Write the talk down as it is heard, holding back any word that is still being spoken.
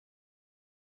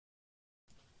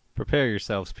Prepare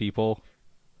yourselves, people,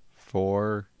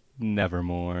 for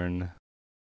Nevermorn.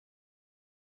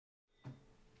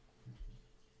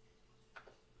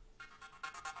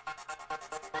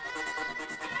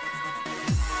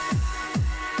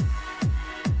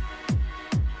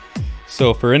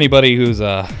 So for anybody who's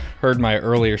heard my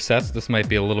earlier sets, this might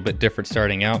be a little bit different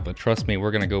starting out, but trust me,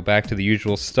 we're going to go back to the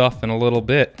usual stuff in a little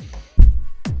bit.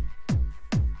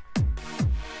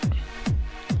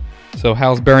 So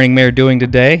how's Burning Mare doing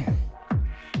today?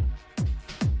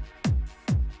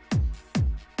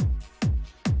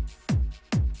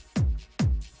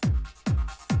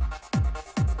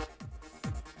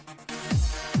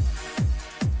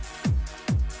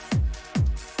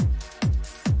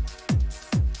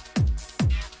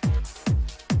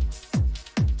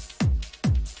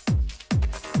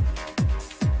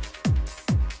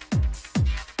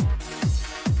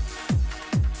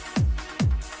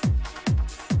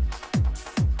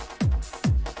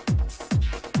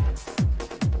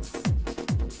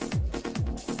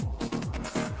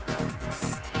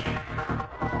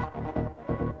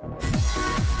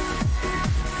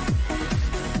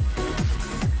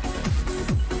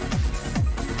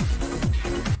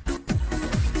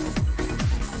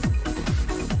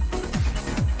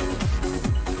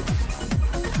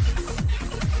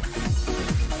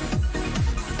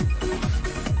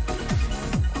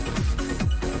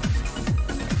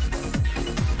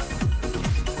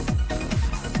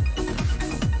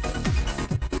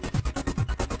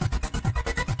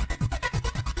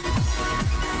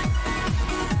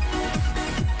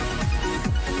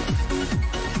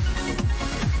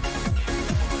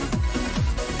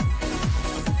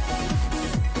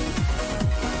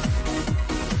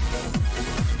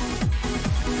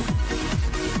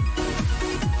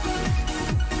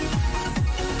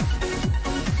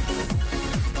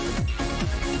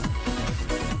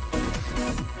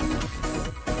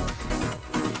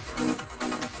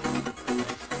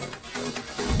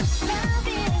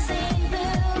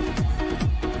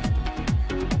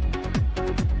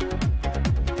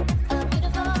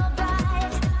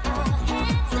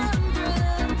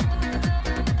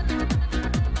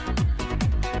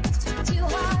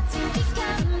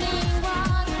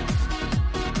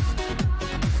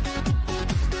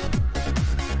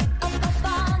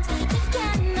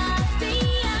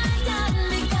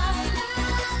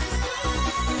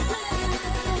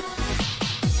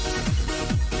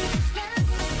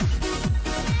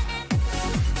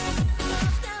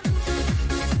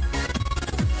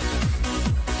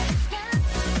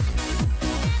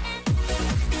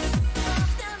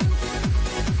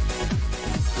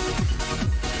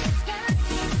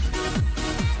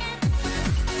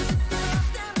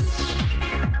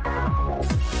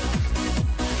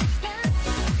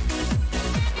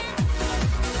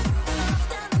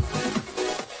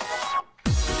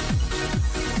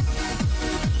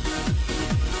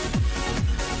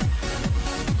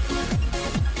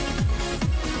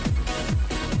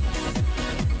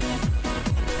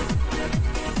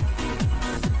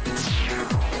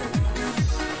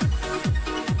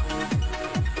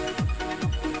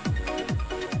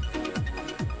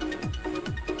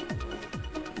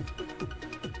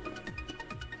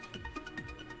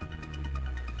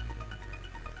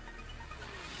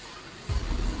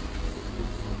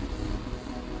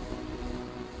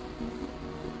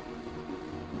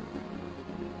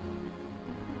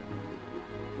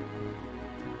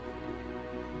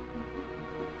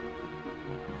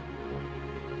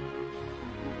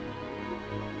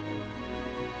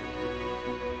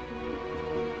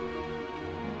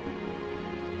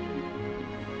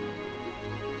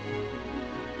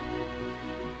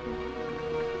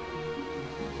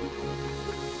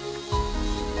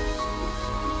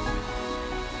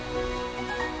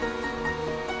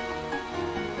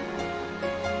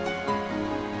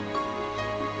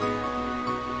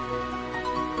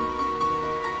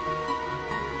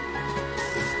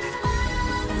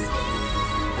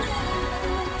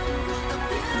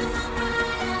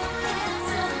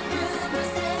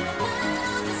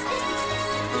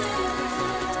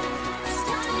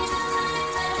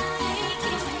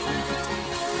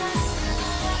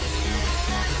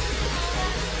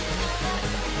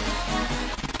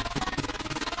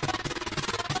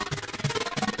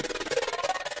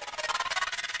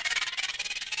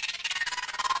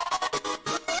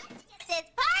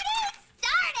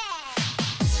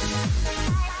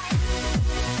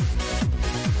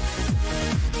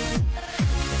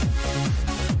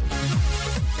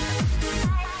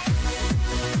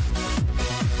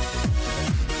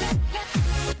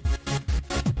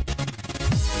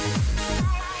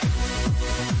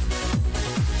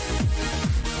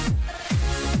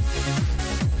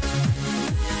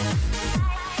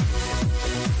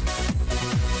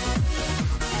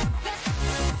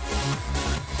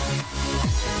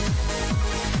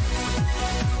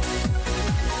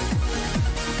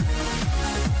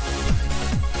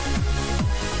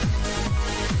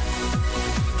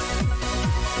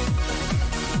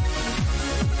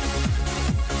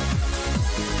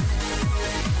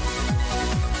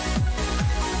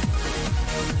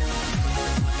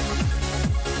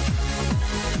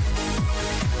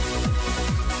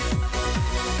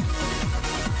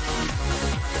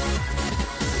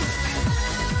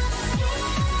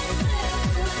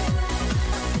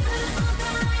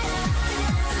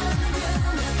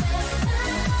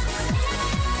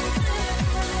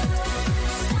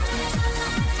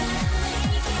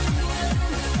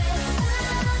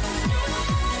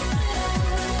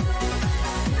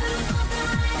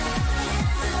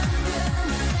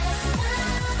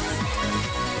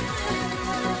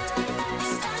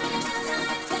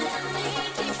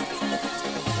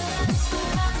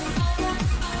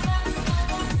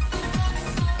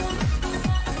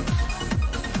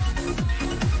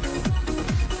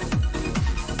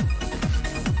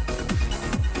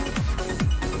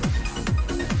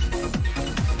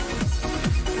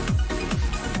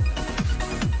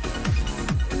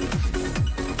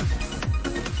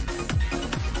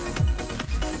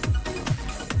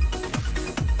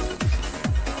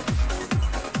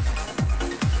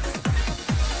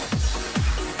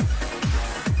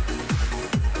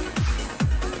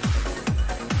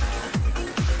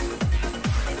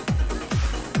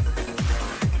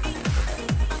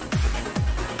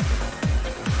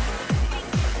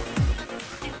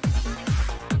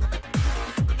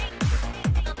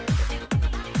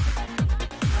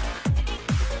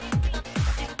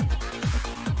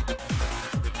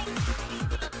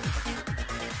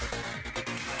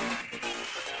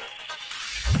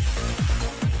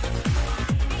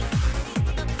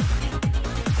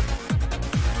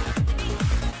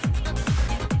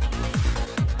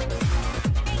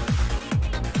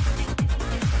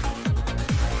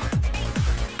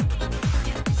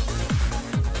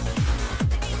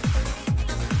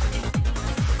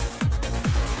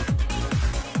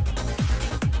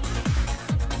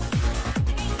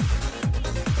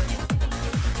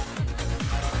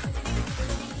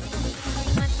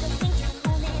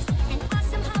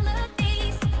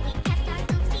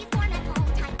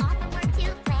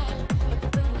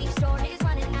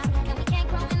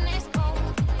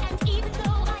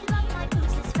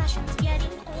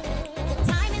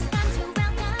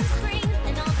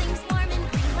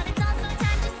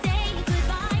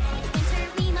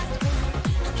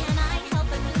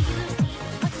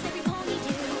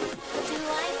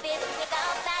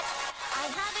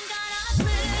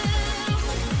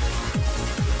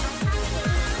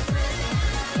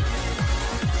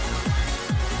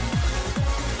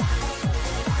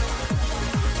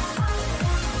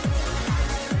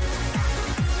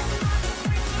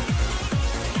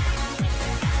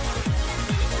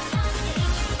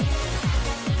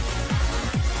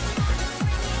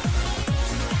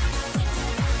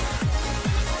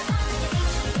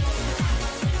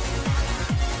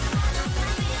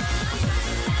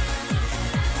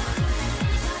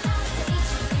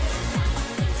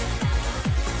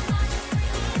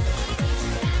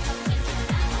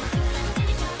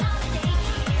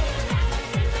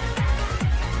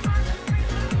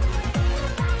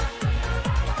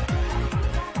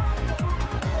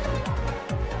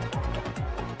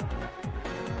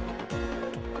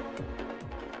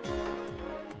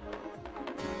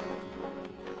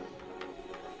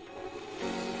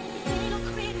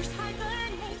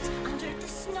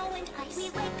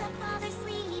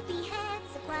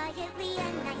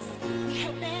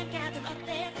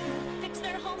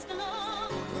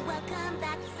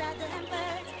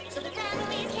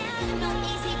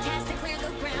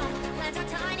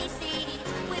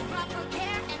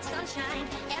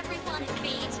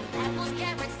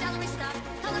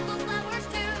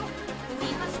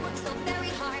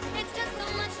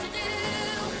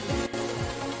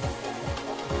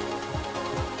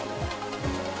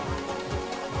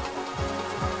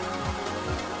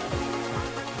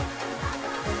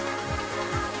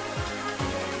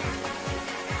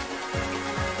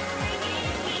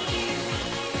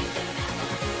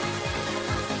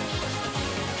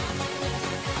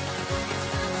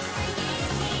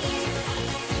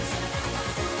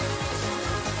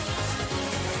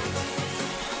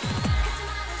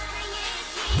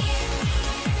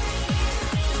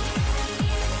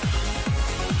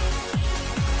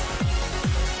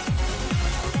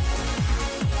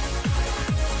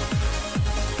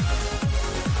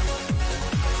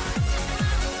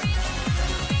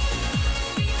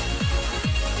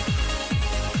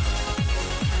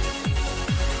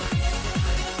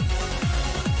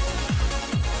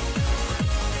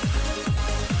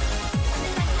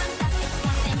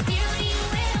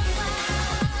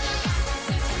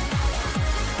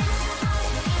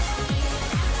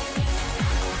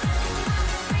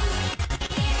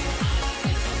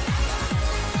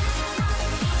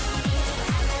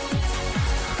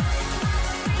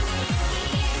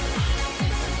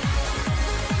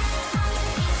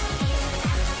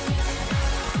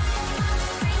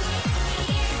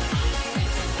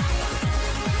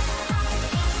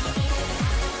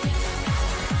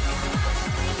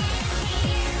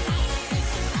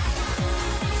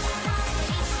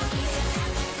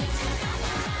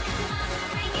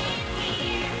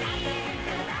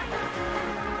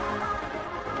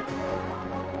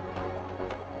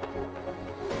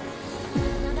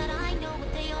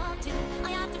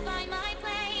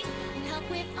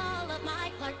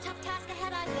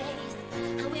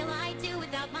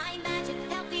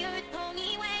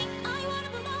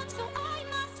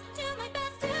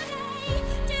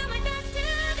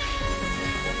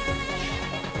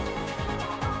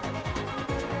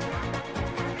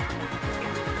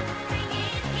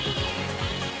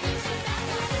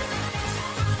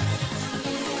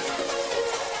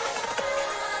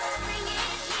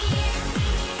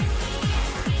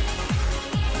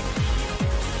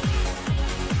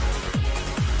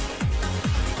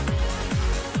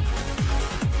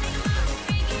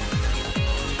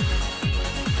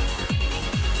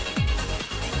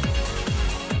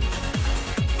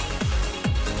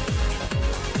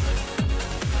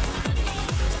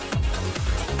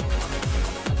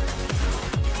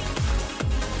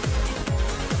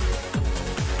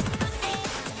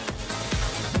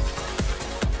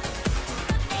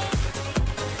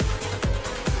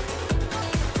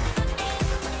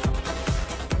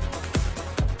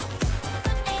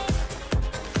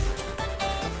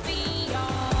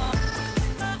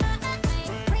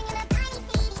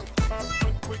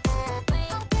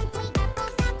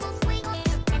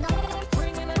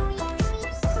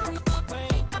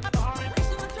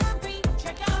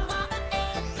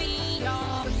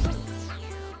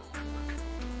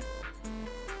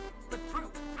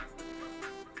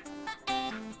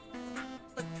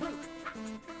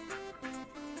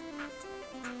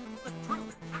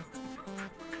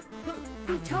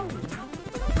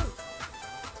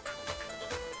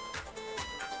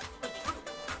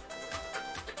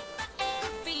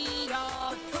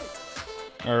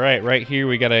 All right here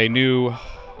we got a new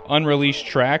unreleased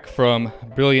track from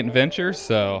Brilliant Venture,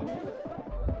 so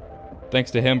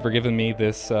thanks to him for giving me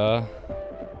this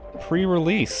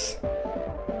pre-release,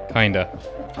 kinda.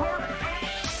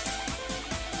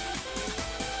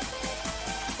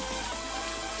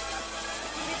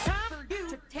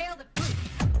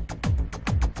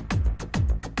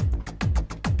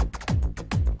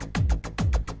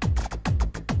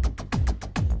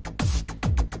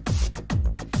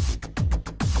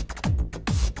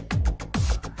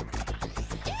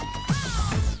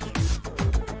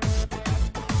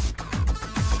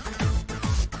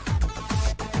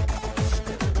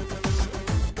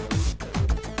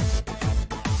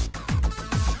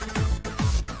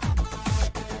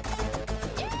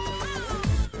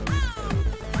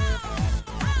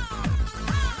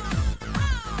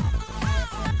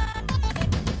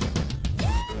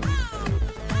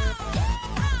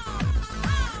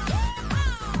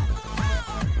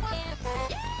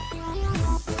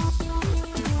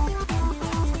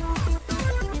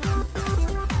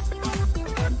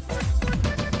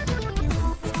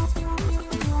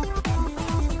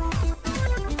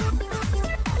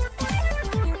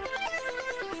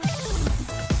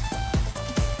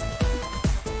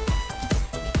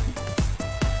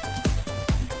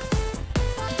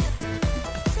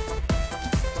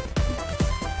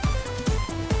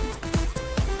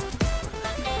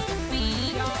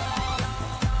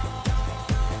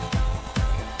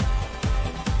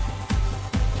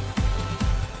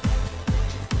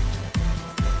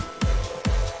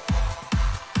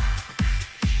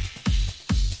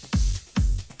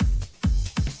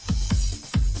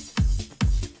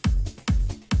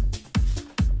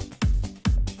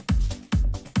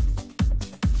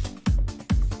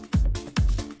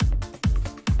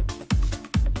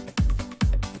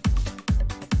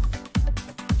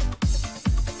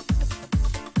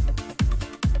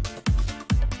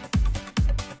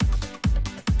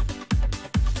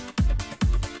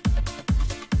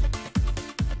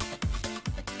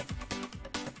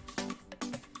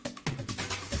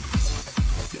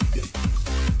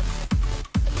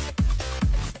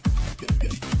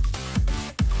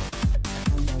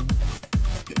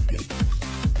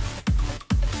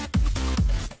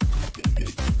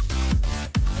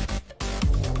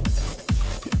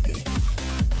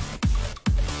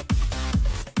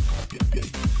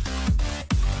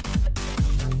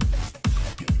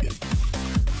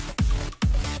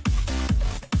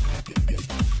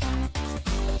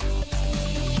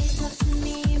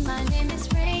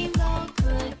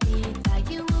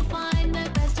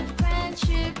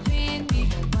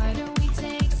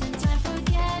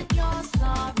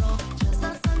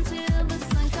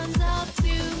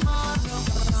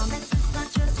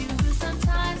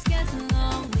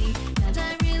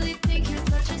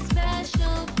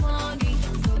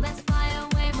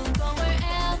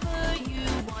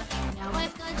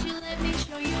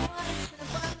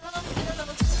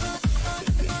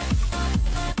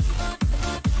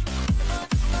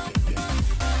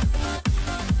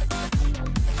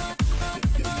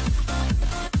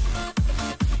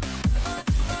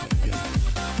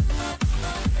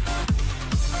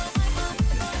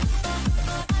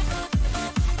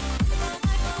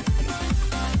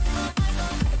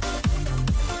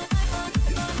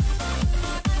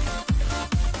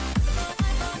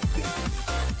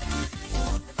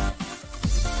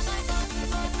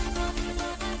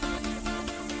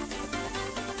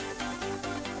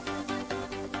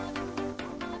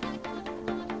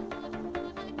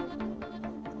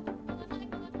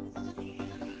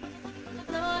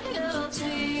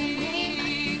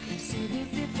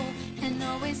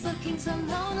 She's looking so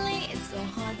lonely, it's so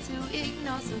hard to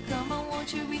ignore. So come on,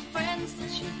 won't you be friends?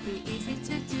 It should be easy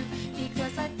to do,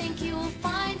 because I think you will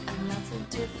find I'm not so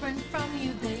different from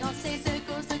you. They all say there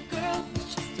goes a girl, but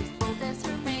she's as bold as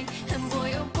her mate. And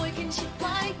boy, oh boy, can she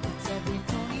fly, puts every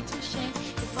pony to shame.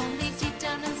 If only deep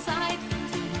down inside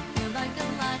it didn't feel like a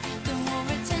lie. The more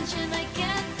attention I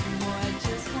get, the more I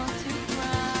just want to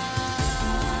cry.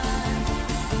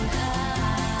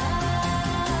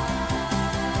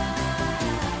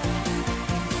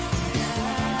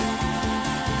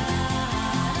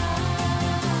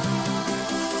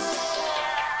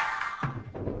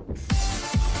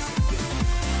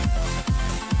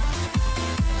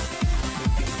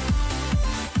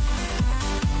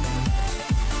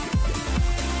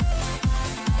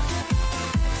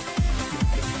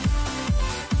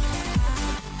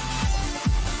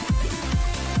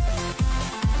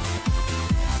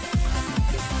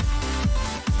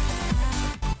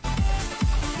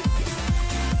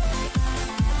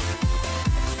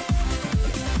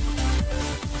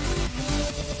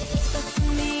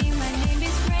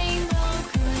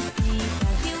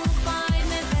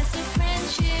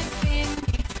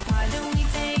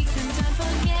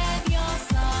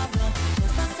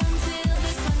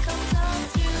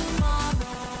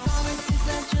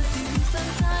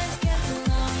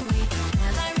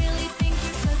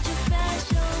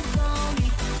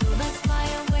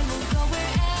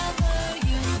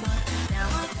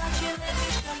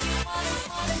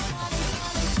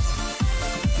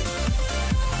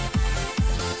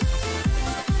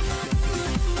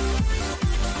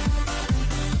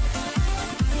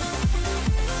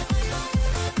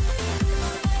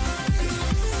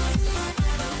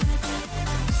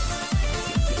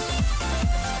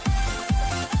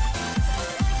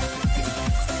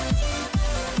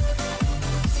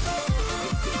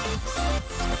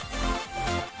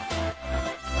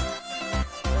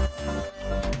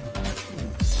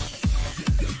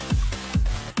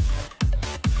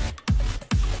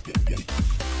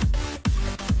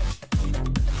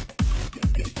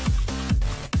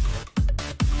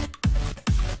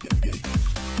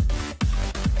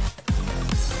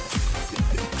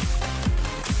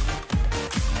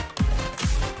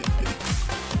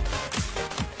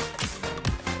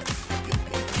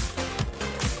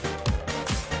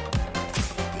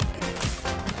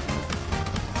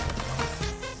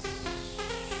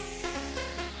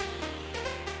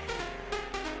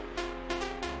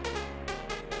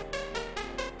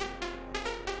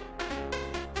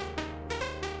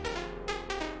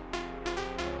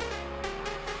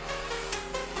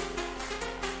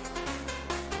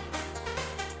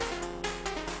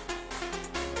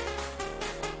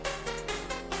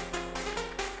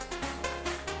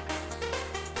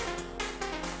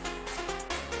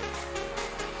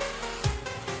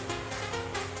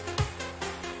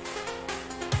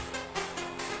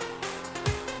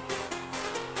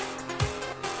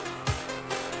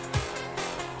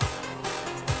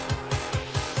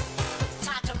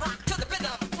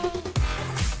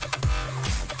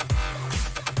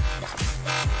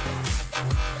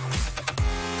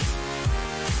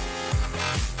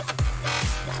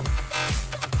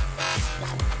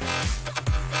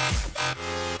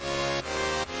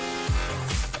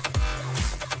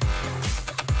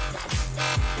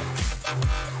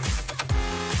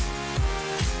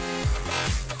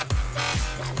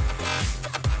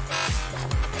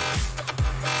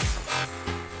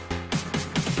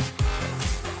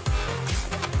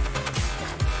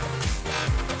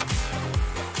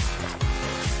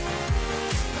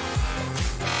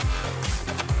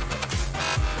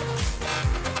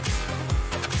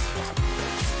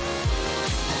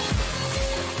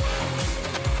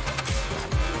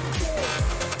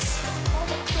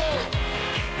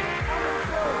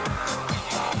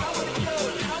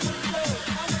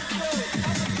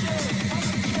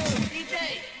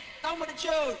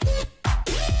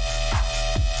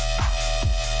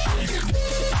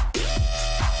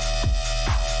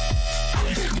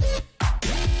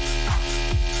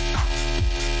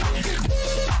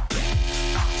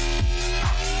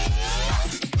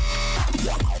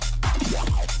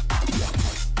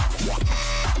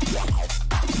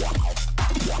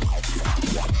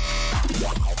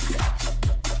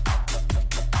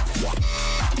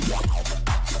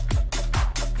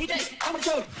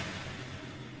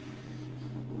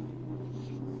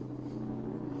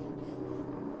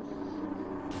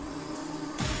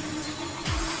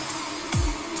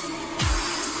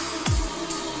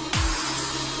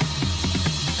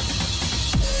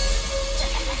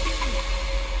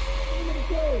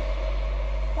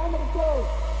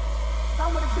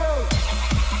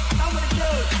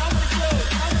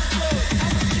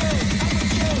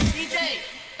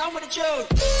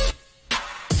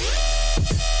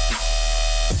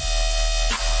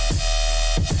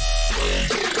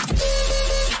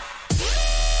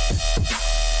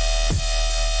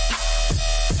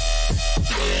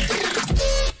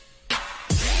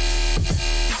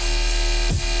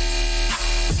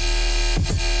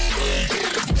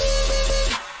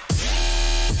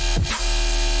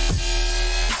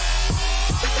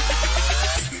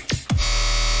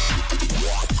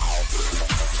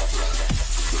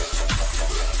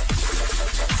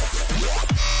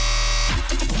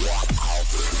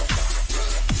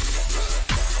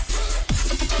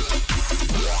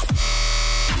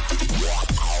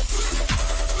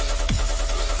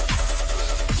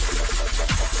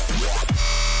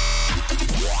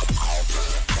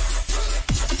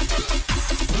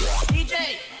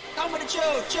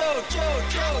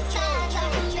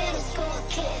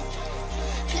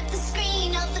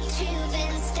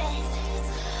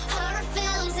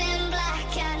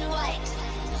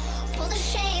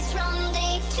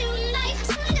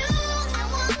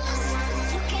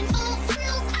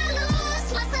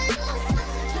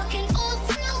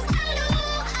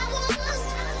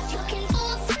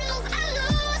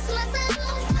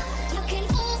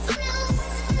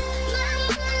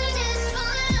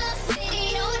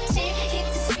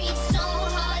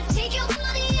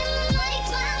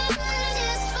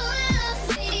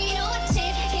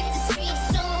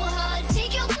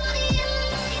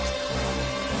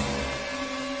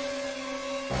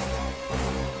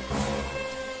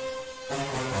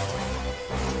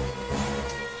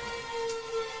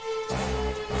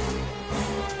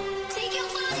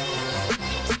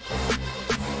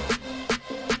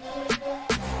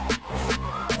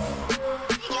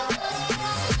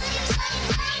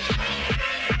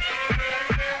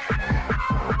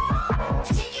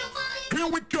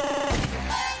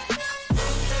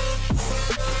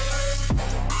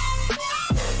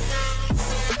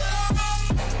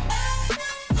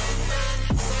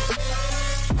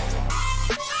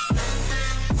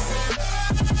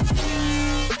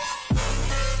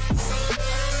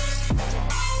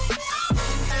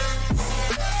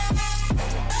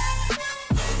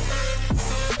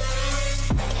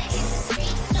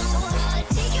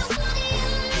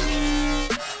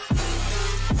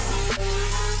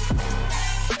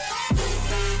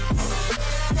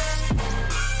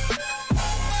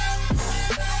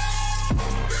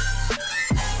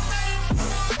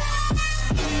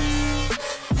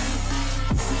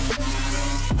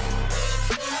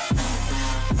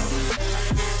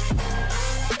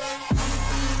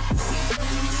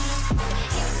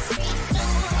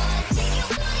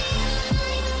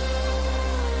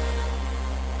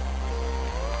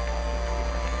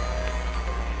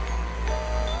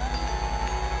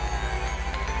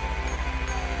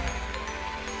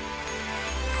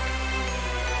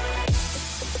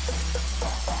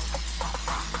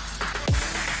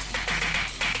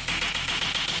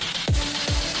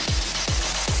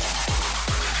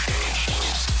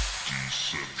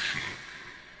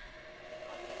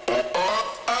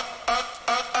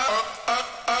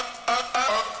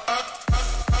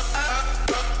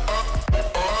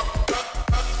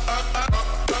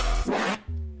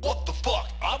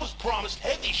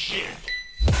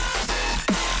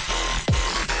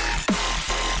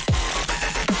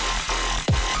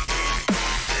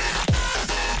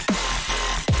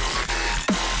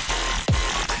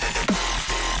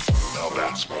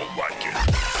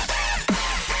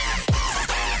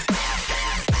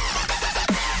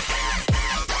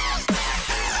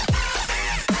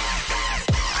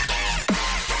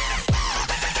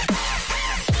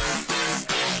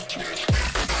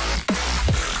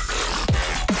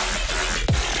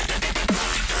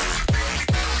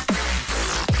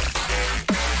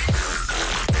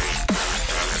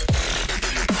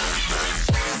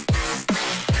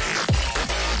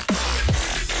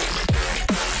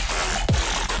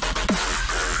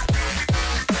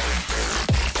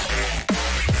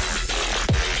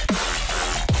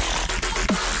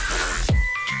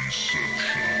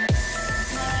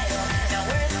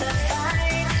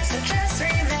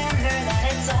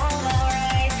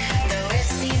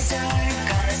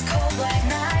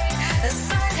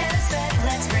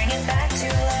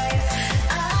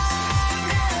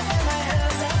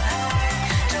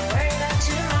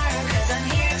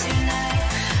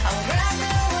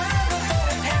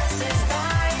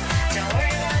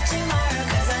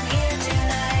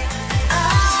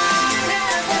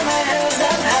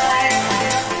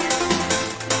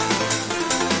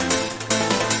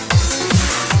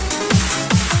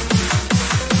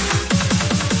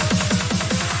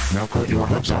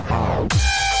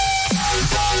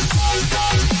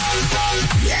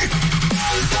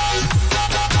 Yeah.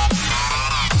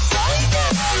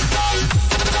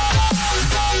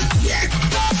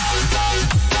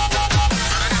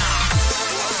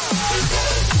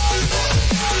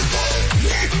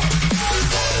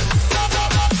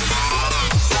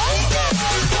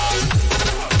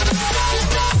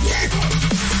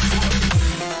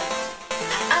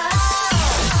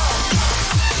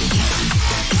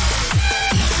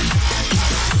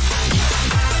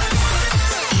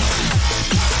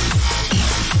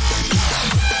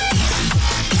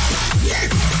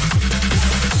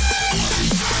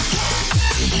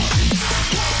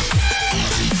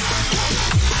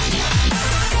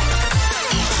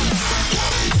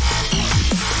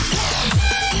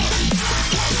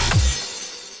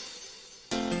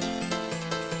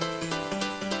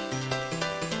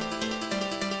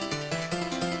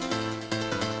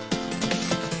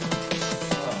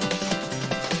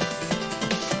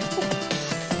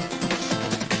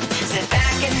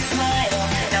 can smile,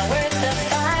 not worth the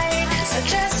fight. So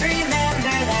just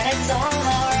remember that it's all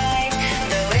alright.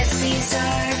 Though it seems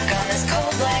dark on this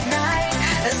cold black night,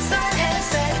 the sun has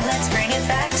set, let's bring it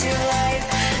back to life.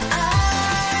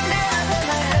 I'm gonna put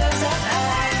my hopes up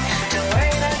high. Don't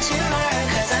worry about tomorrow,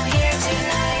 cause I'm here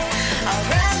tonight. I'll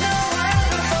grab the world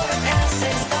before it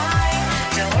passes by.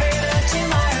 Don't worry about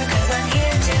tomorrow, cause I'm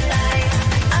here tonight.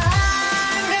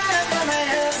 I'm gonna put my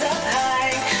hopes up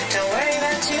high. Don't worry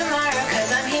about tomorrow,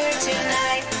 cause I'm here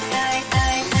tonight. Night,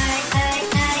 night, night, night,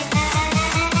 night,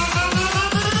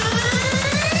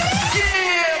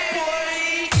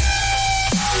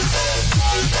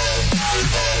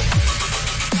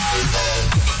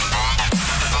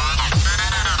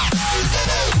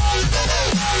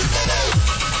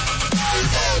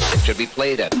 It should be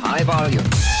played at high volume.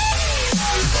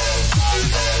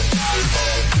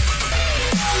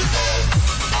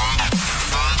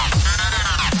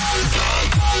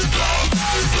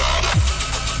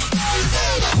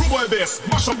 Like this,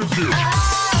 mash up the view.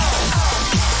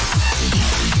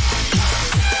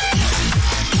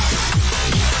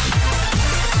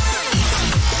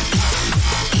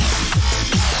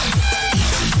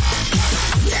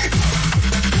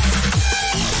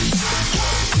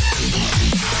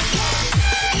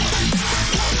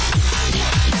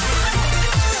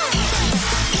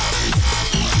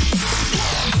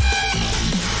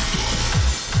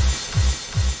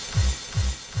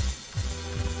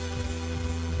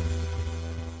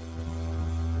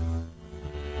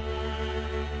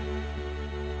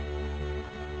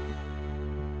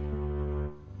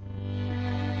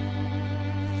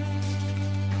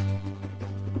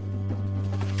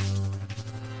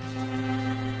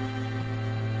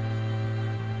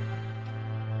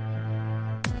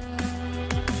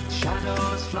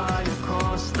 Shadows fly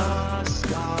across the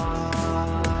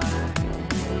sky,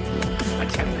 a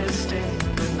tempest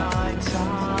in the night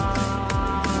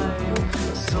time,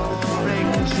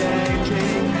 soaring,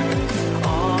 changing,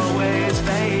 always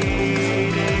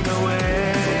fading away.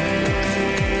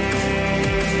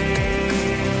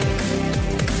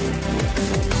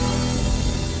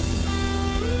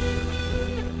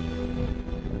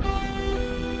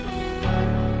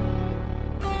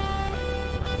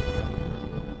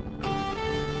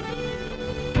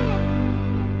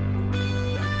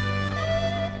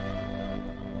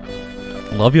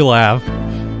 Love you laugh.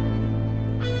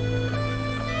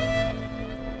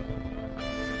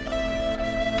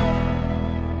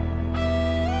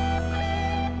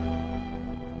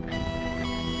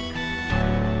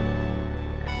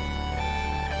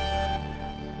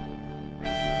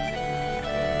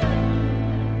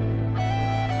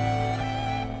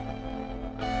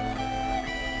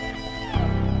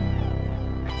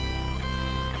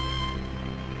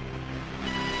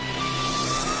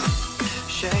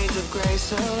 Shades of grey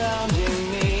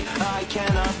surrounding me. I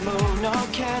cannot move, nor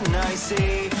can I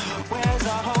see. Where's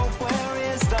our hope? Where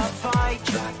is the fight?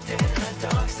 Trapped in the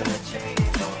dark, searching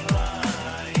for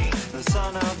light. The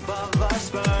sun above us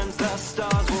burns, the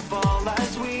stars will fall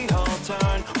as we all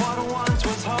turn. What once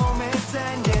was home, its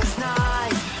end is nigh.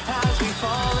 As we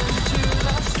fall into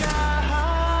the sky.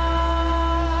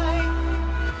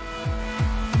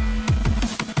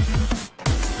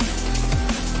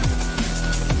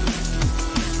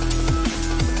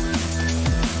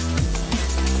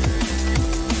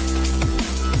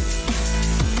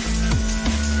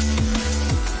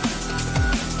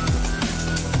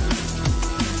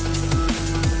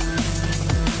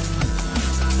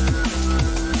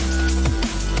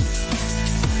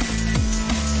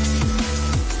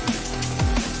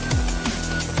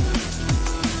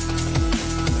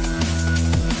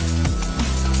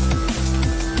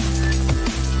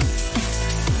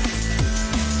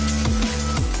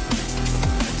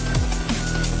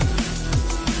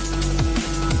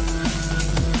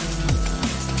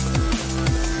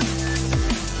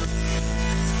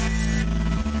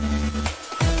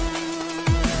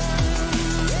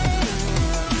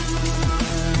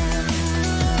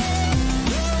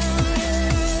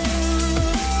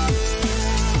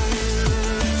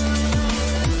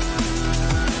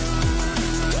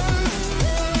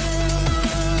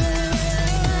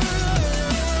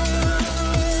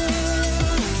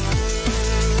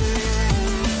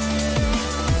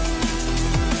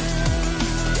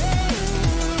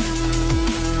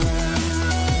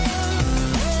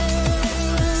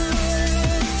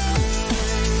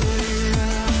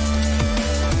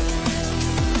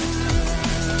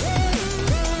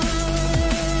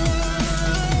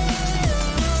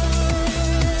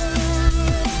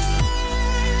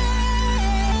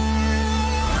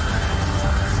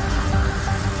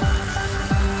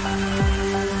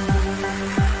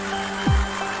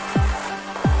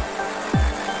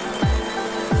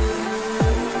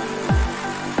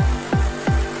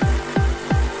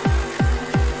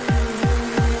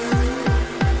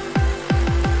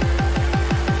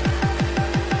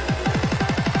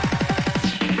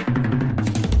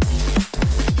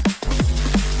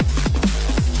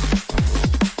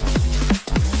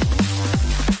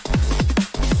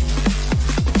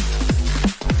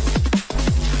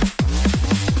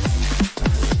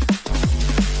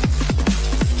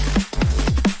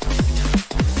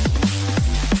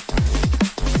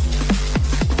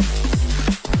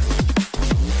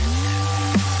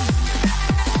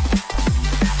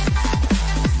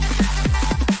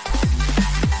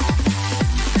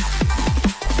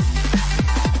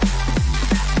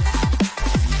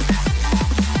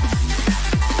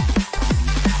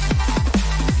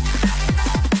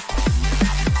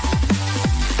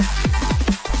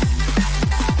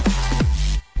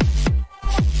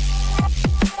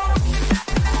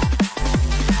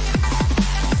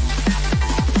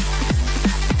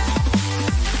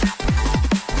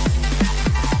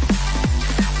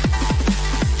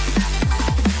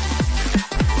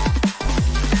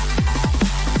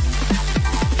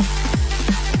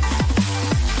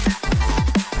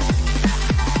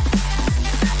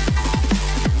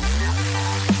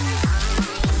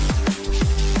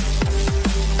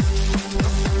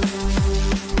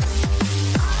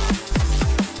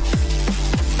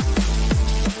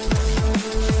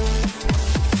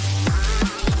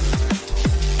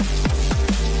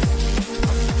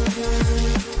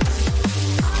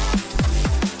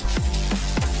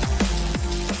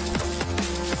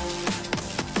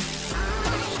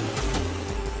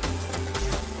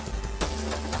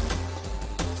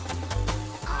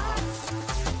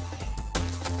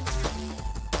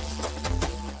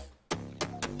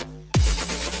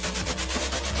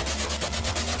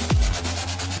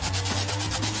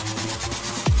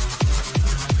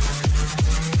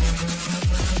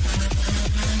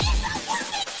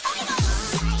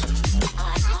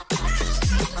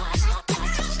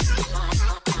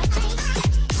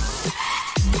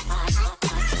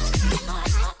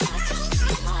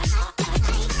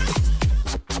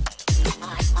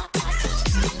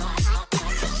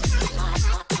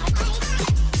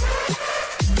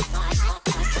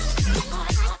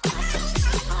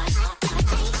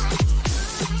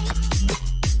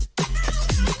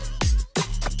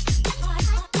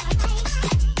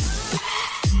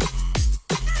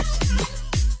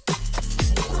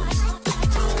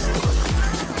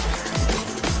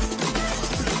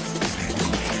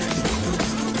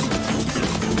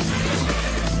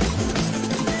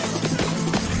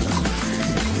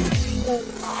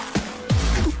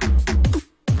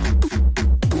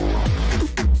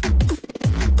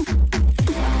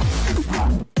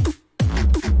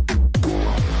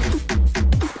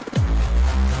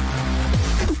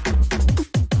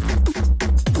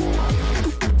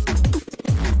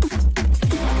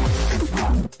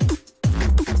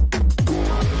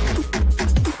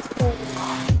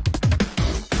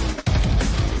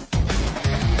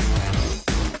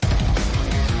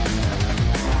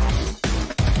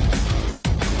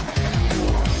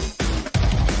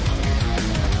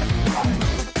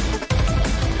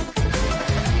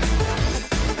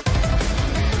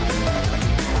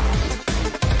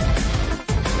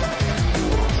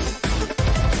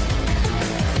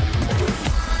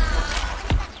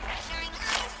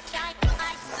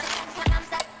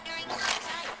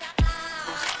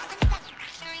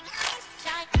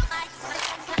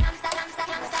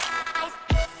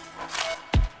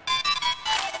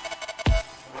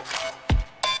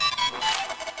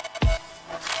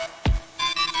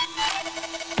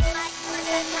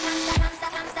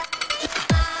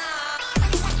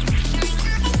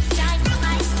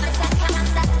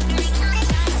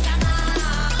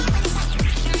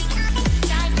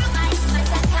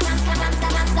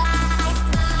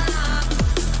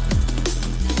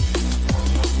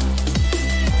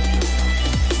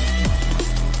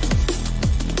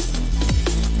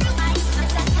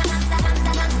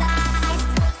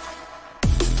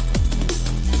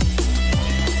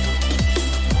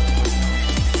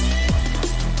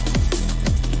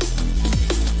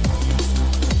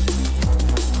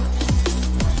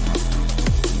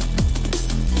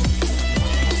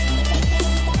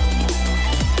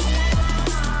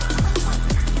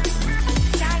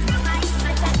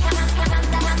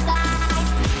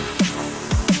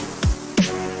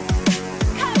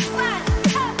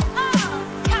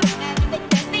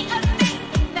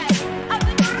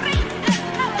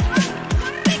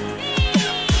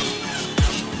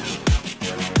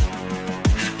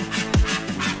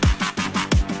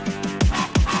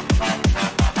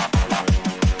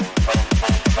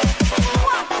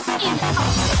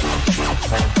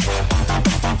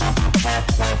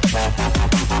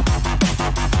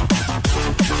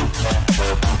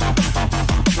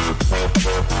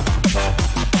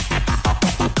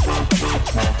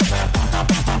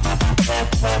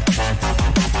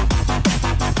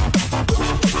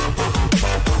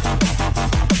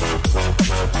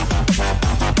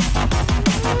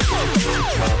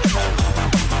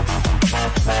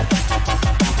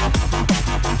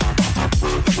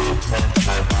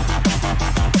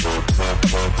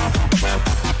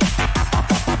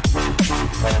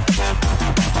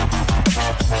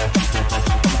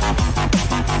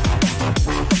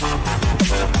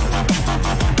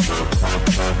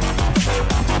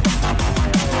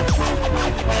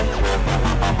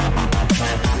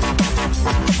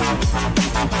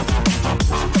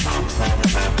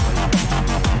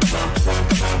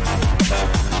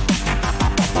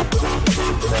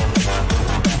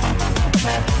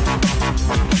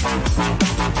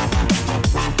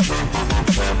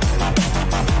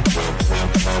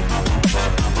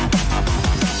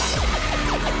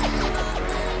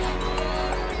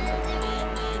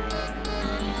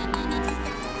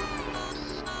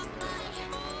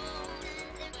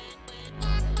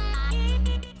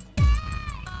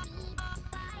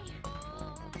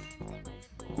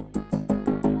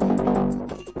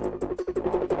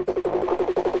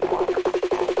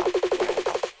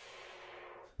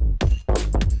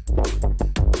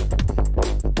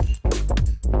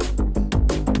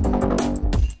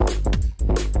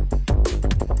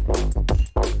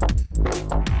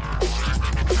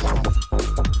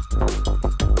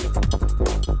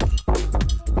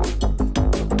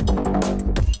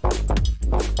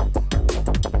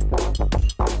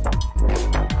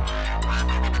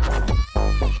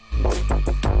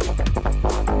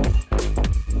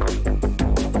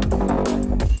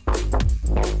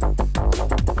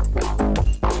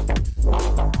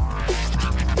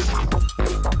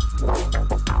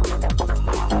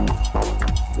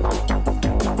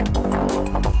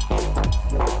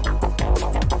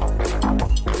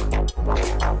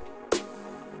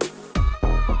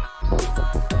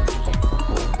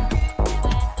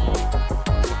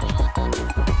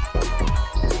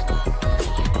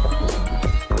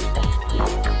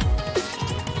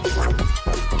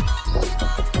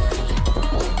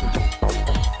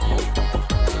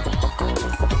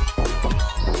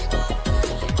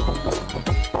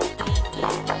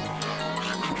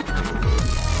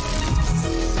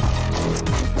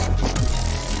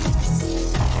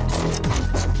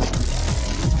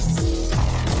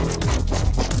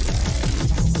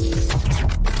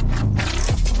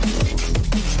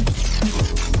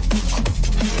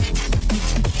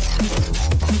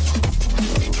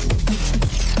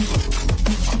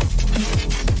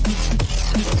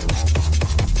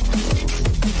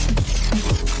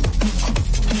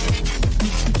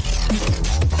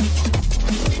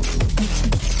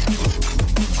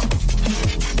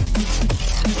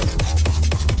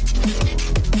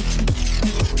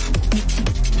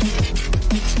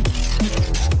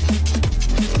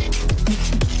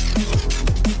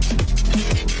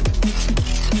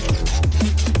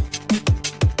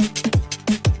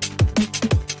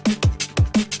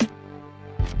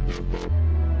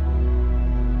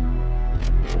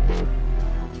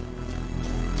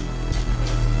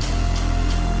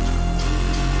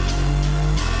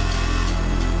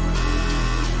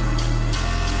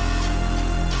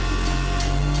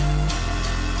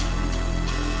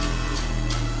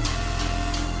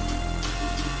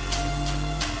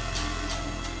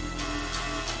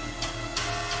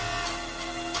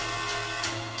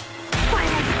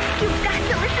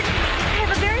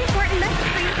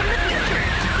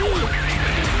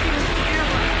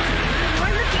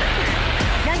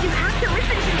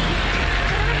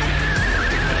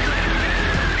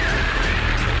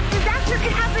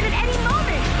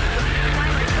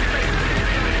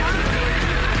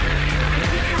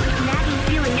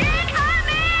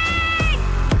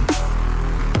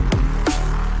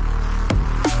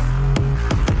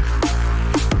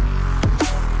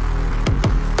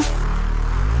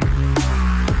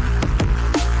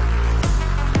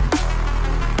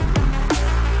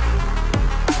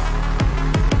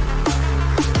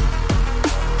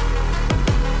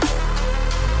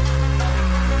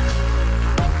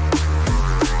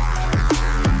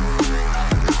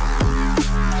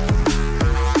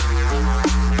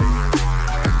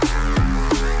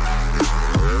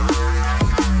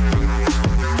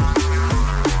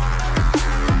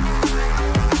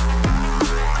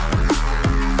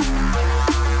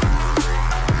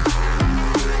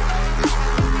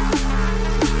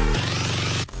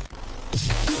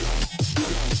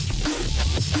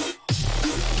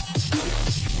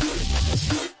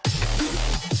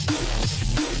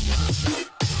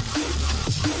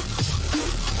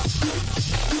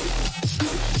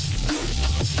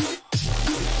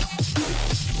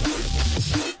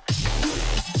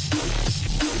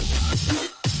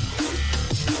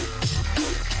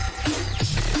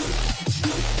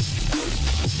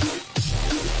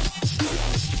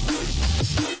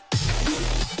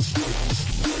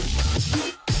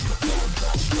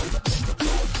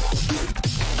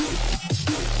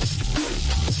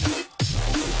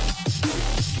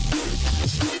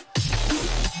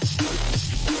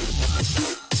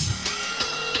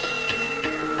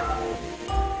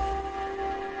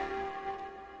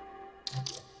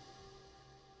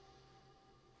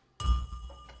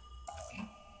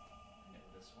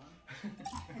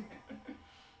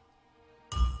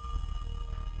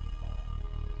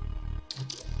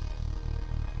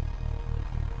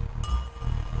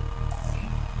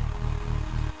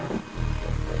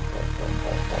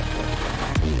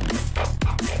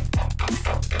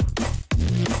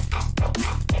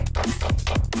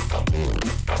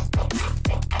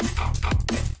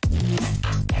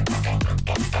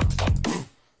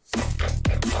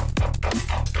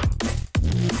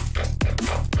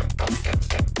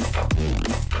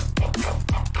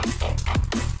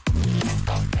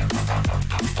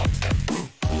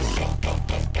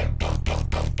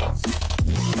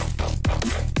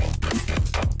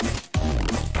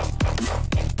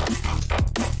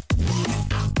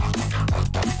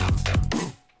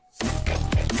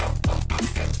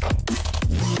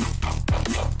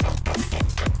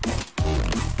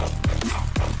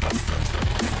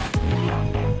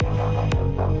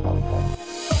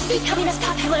 Becoming as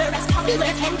popular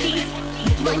can be.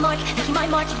 Making my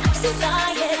mark in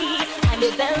society. I'm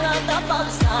the belle of the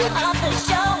star of the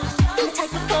show. I'm the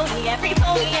type of every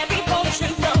pony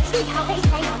should know. See how they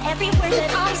hang on every word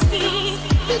that I speak.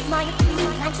 My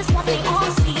opinion matches what they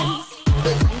all see.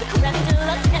 I'm the creme de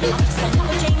la creme, I'm just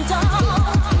another Jane Doe.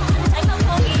 I'm the type of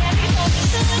every pony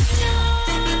should know.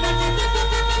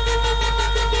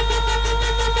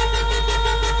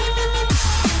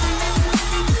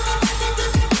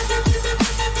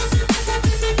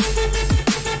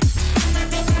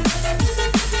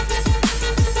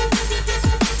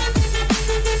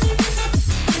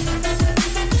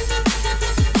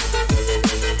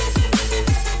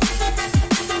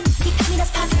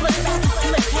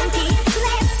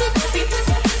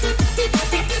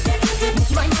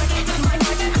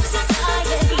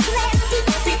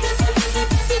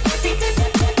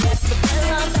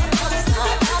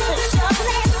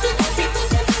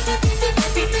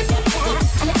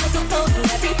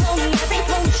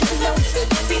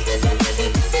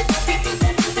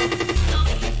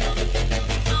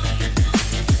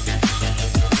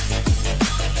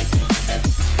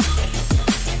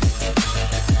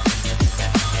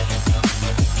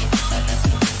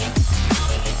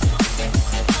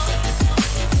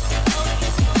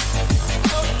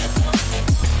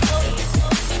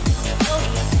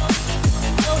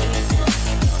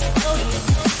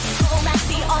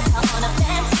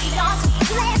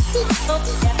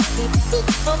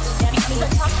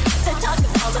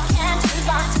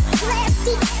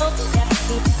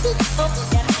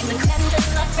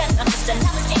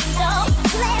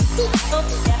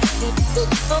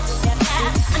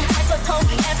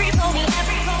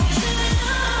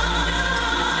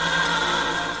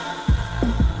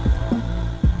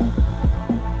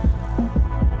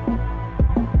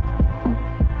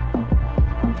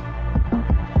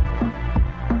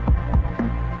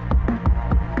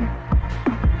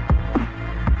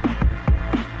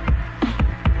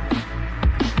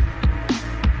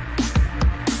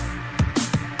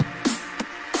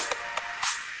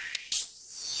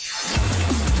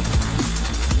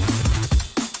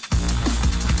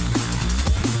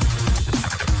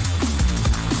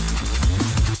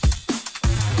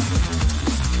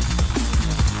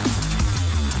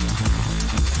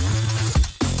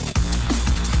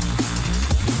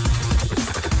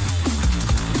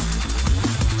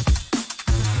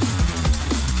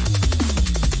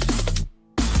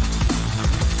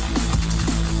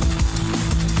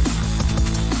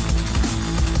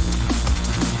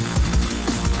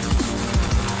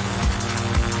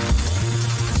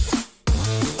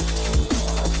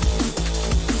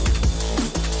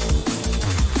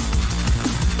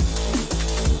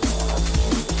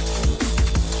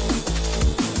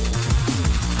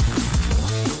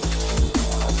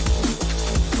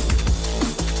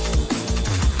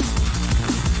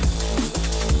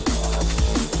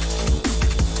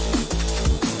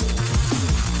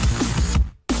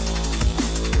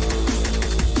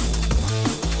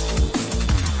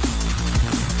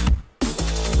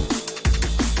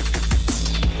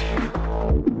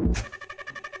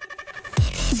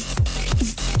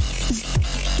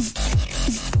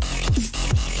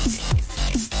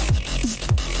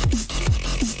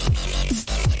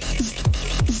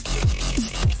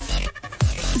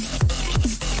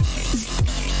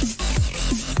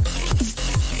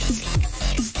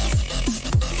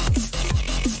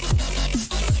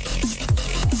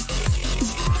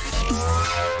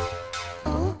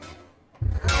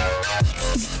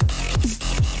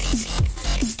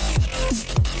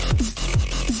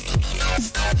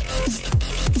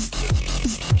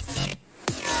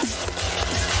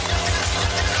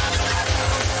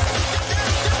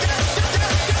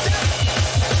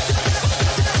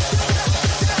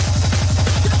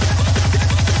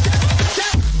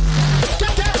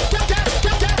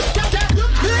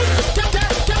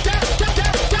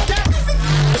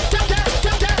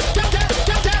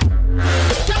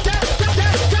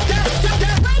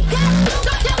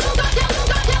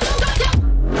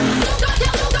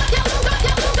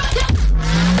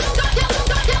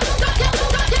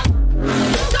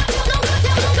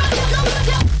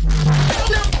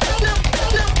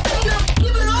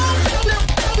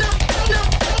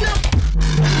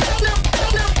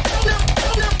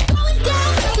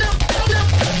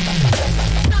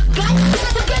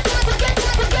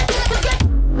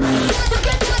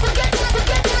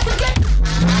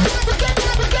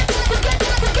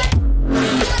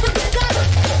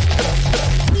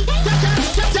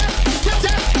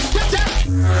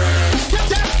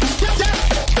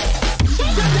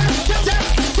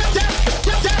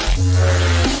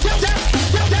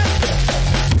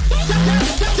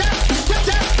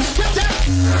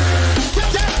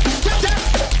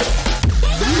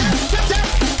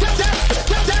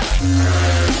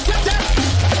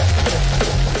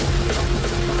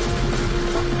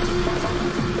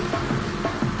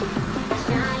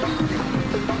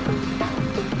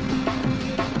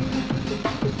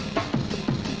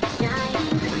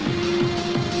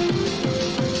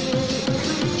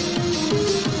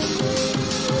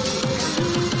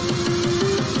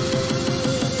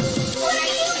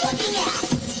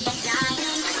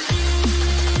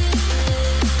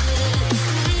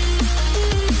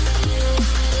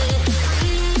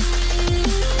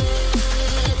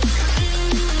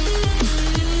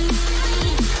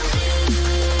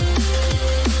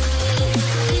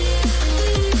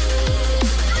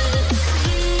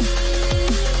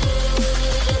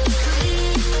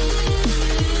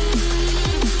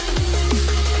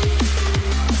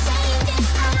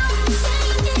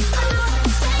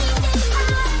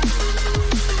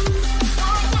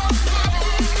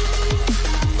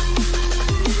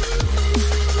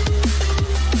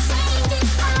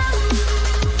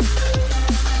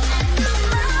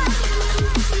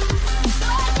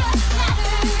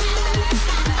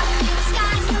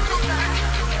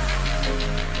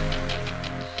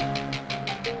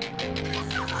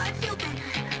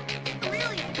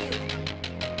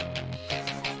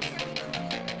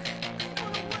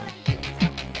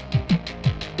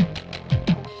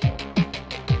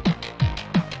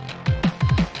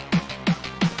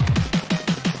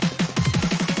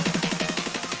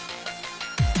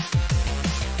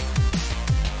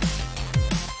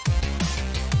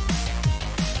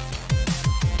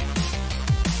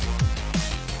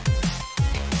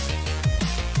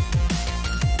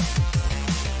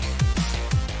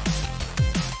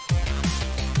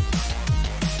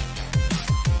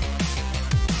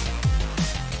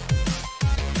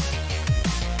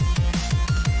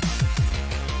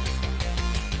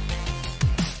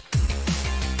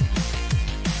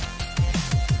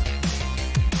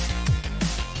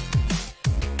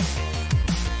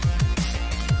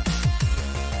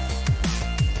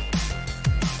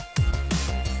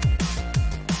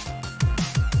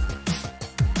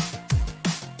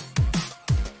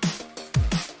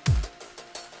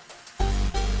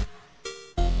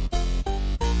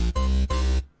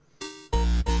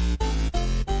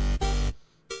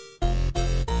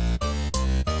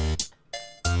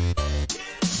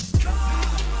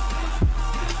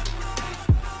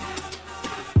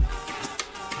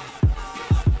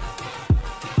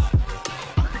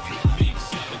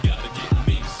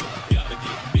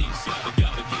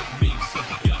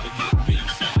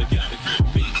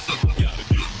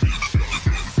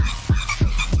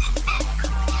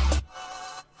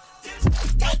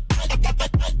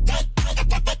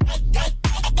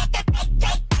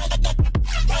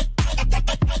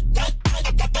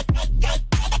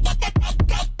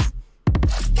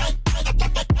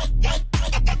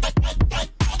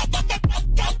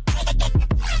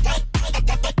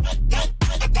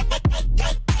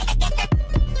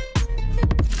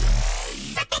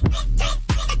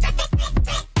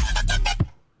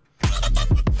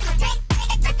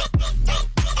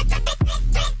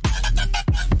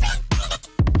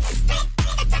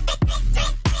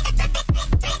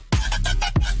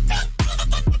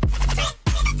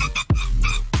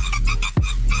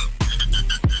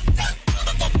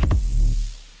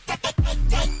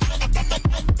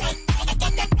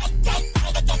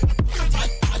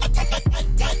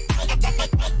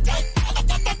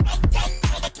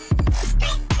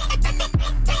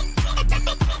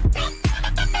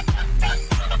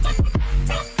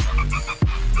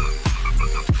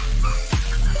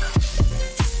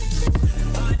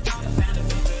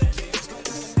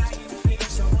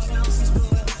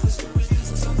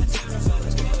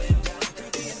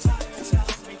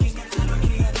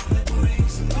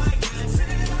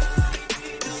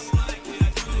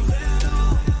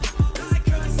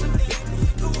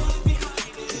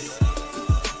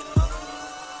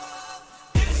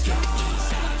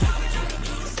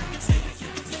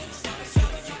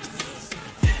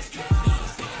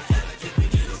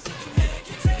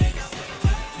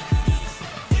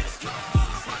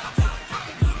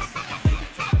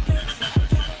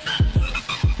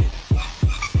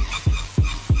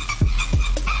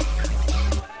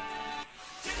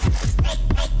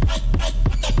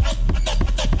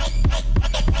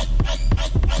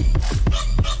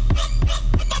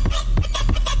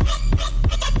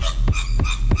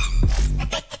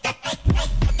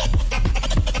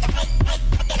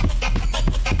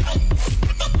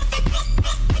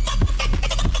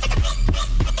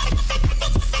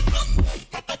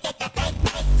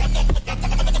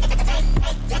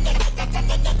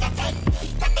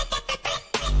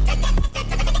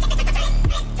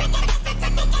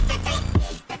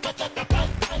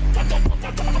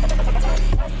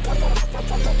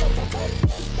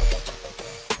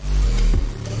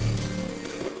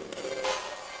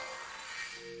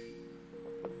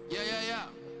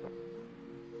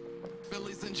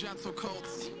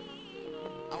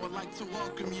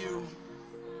 welcome you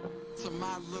to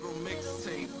my little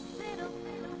mixtape.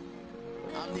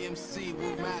 I'm the MC,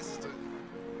 Woo Master.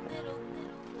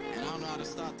 And I don't know how to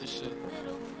start this shit.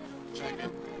 Check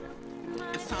it.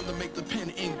 It's time to make the pen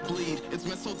ink bleed. It's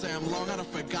been so damn long, I done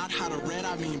forgot how to read.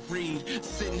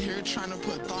 Sitting here trying to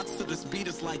put thoughts to this beat.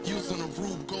 It's like using a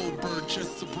Rube Goldberg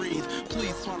just to breathe.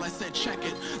 Please, while I said check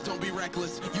it, don't be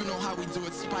reckless. You know how we do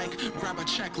it, Spike. Grab a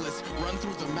checklist, run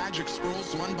through the magic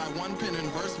scrolls one by one, pen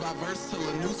and verse by verse till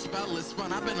a new spell is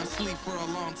spun. I've been asleep for a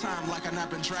long time like a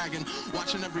napping dragon,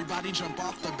 watching everybody jump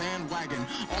off the bandwagon.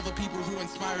 All the people who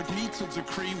inspired me to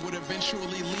decree would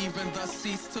eventually leave and thus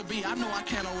cease to be. I know I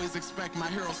can't always expect my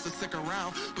heroes to stick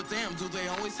around, but damn, do they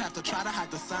always have to try to hide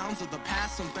the sounds of the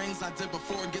past? Some things I did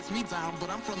before gets me down, but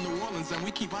I'm from New Orleans and we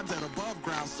keep our dead above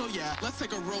ground. So yeah, let's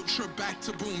take a road trip back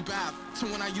to boom bap, to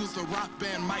when I used a rock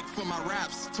band mic for my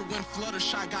raps, to when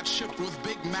Fluttershy got shipped with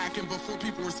Big Mac, and before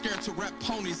people were scared to rep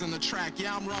ponies in the track.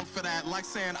 Yeah, I'm wrong for that, like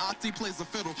saying Ati plays the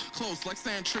fiddle, close, like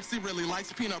saying Trixie really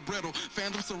likes peanut brittle.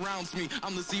 Fandom surrounds me,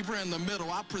 I'm the zebra in the middle.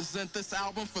 I present this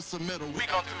album for submittal. We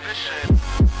gon' do this shit.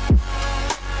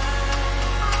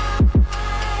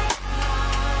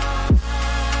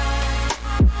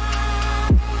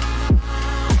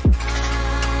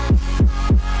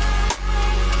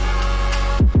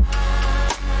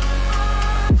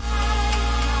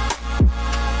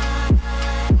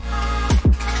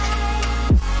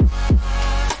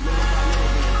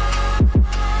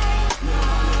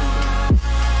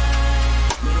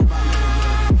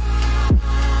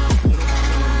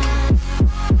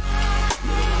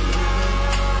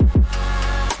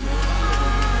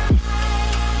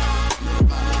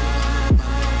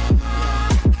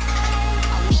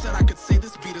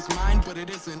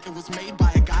 It was made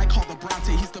by a guy called the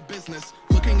Bronte, he's the business.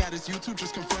 Looking at his YouTube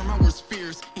just confirm my worst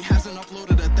fears. He hasn't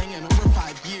uploaded a thing in over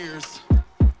 5 years.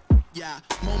 Yeah,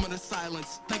 moment of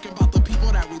silence, thinking about the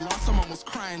people that we lost. I'm almost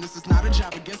crying. This is not a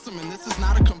jab against them, and this is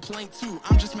not a complaint too.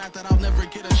 I'm just mad that I'll never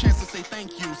get a chance to say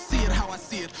thank you. See it how I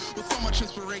see it, with so much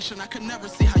inspiration. I could never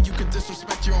see how you could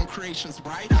disrespect your own creations.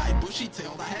 Bright-eyed,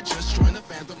 bushy-tailed, I had just joined the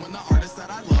fandom when the artists that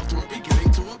I loved were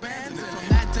beginning to abandon it. From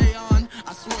that day on,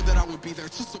 I swore that I would be there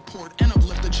to support and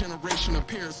uplift the generation of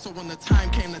peers. So when the time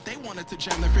came that they wanted to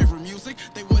jam their favorite music,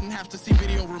 they wouldn't have to see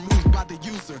video removed by the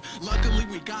user. Luckily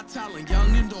we got talent,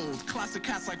 young and old, classic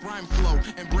cats like Rhyme Flow,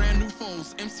 and brand new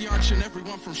foes, MC Arch and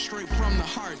everyone from straight from the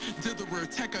heart. Ditherer,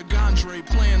 Tekka Gondre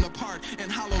playing the part,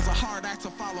 and Hollow's a hard act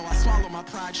to follow. I swallow my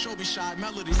pride, Shobi Shy,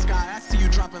 Melody Sky, I see you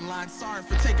dropping lines. Sorry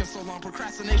for taking so long,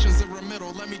 procrastination's in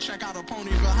remittal. Let me check out a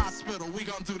Ponyville hospital, we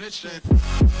gon' do this shit.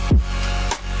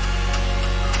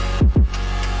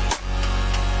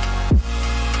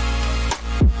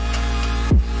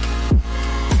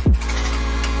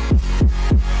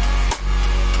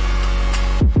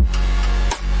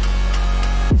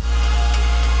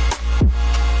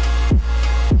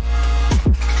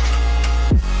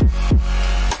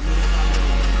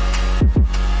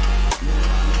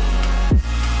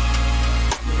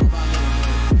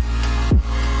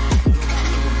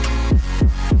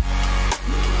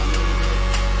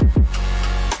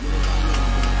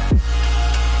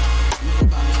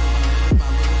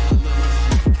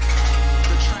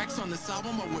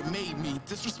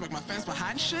 Disrespect my fans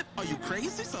behind shit? Are you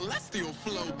crazy? Celestial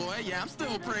flow, boy. Yeah, I'm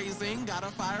still praising. Got a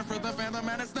fire for the fandom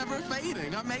and it's never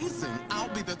fading. Amazing. I'll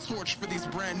be the torch for these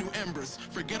brand new embers.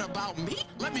 Forget about me?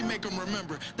 Let me make them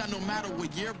remember that no matter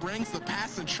what year brings, the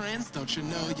past and trends, don't you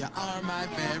know you are my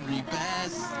very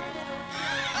best?